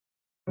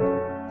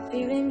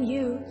feeling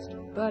used,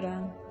 but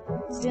I'm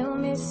still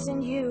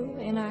missing you,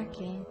 and I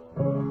can't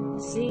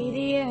see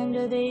the end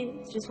of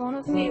this. Just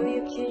wanna feel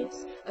your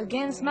kiss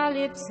against my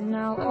lips, and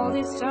now all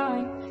this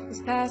time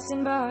is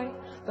passing by,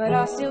 but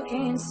I still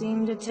can't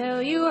seem to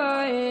tell you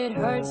why. It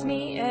hurts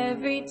me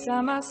every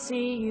time I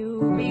see you,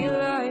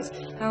 realize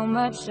how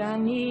much I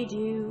need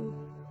you.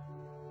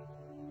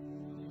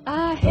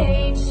 I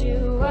hate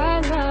you, I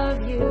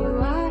love you,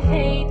 I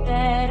hate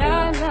that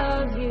I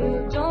love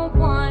you. Don't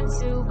want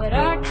to, but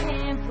I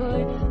can't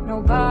put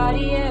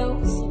nobody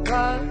else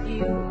above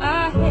you.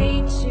 I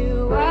hate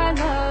you, I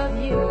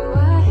love you,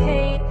 I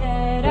hate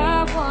that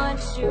I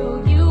want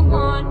you. You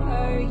want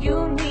her,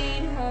 you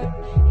need her,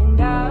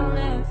 and I'll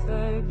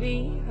never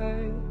be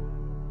her.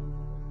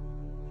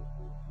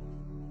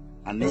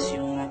 I miss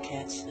you when I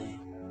can't sleep,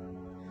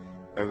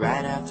 or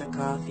right after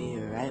coffee,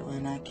 or right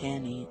when I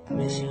can't eat. I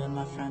miss you in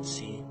my front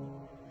seat.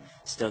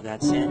 Still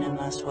got sand in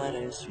my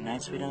sweaters from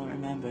nights we don't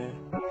remember.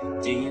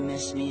 Do you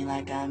miss me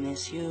like I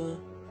miss you?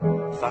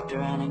 Fucked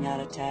around and got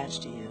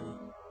attached to you.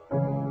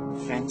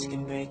 Friends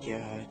can break your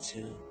heart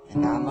too,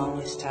 and I'm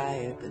always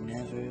tired but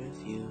never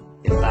of you.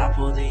 If I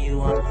pulled a you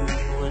on who,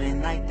 you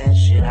wouldn't like that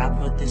shit. I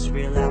put this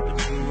real out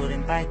but you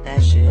wouldn't bite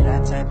that shit.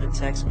 I type a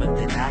text but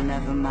then I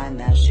never mind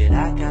that shit.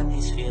 I got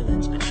these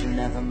feelings but you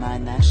never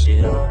mind that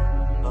shit.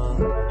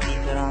 Oh, keep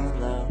it on the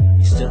low.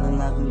 You're still in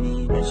love with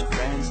me, but your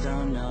friends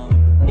don't know.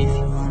 If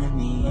you wanted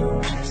me, you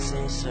would just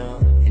say so.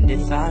 And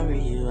if I were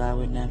you, I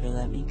would never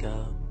let me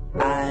go.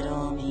 I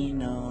don't mean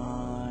no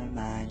harm,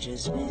 I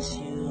just miss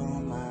you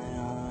on my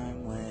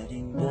arm.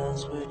 Wedding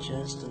bells were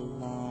just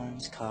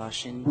alarms,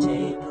 caution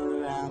tape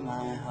around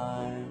my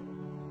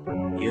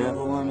heart. You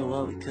ever wonder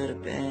what we could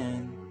have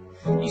been?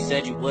 You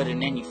said you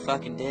wouldn't and you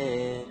fucking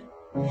did.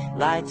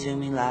 Lie to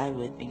me, lie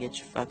with me, get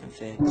your fucking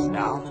fix.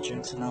 Now all my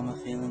drinks and all my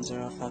feelings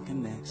are all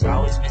fucking mixed.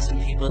 Always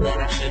missing people that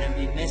I shouldn't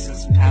be missing.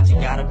 Sometimes you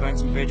gotta burn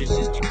some bridges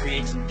just to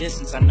create some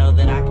distance. I know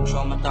that I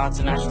control my thoughts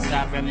and I should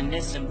stop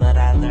reminiscing, but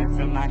I learned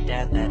from my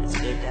dad that it's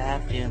good to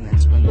have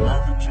feelings when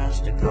love and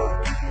trust are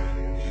gone.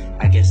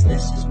 I guess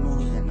this is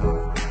moving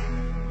on.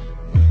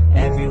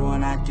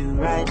 Everyone I do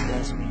right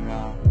does me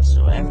wrong,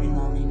 so every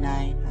lonely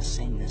night I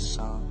sing this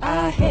song.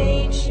 I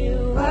hate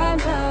you, I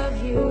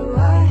love you,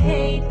 I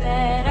hate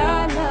that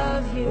I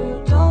love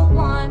you. Don't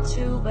want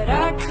to, but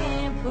I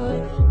can't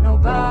put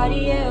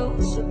nobody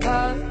else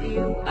above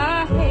you.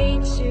 I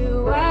hate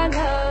you, I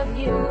love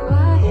you,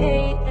 I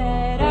hate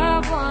that I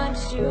want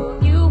you.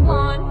 You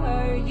want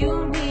her,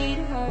 you need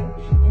her,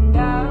 and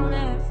I'll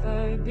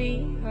never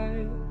be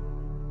her.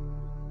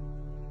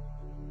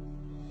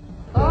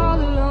 All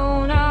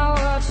alone I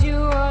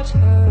watch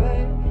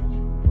her,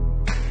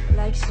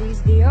 like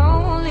she's the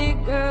only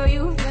girl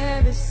you've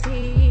ever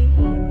seen.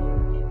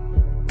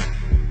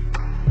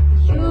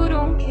 You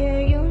don't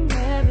care, you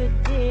never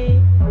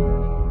did.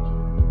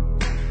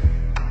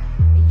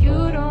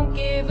 You don't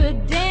give a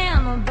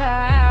damn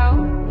about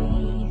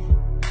me.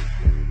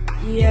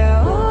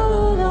 Yeah,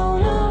 all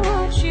alone I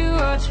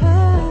watch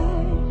her.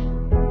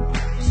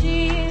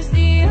 She is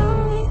the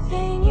only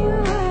thing you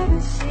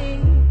ever see.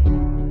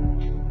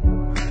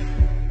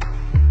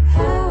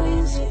 How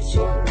is it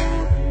you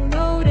never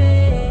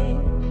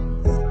noticed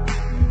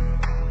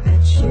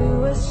that you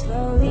were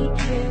slowly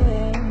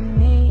killing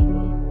me?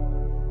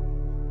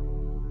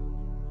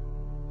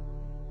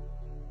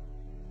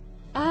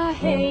 I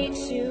hate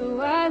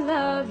you, I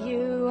love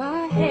you,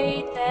 I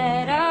hate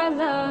that I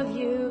love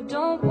you.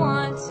 Don't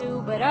want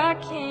to, but I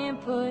can't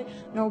put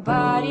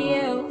nobody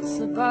else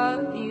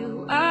above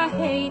you. I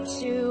hate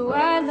you,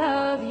 I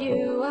love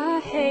you, I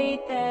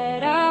hate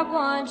that I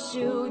want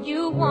you.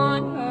 You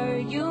want her,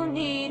 you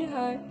need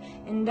her,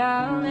 and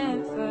I'll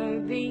never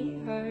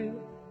be her.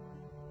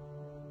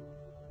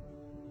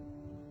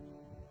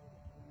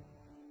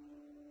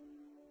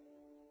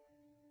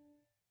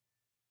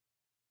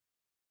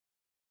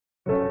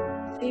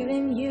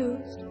 Feeling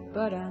used,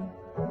 but I'm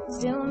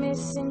still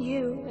missing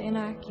you, and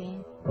I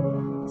can't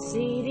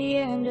see the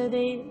end of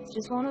this.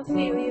 Just wanna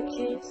feel your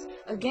kiss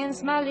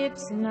against my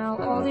lips, and now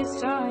all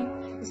this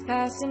time is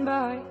passing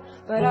by,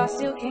 but I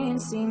still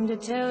can't seem to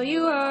tell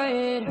you why.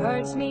 It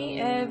hurts me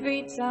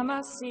every time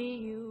I see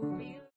you.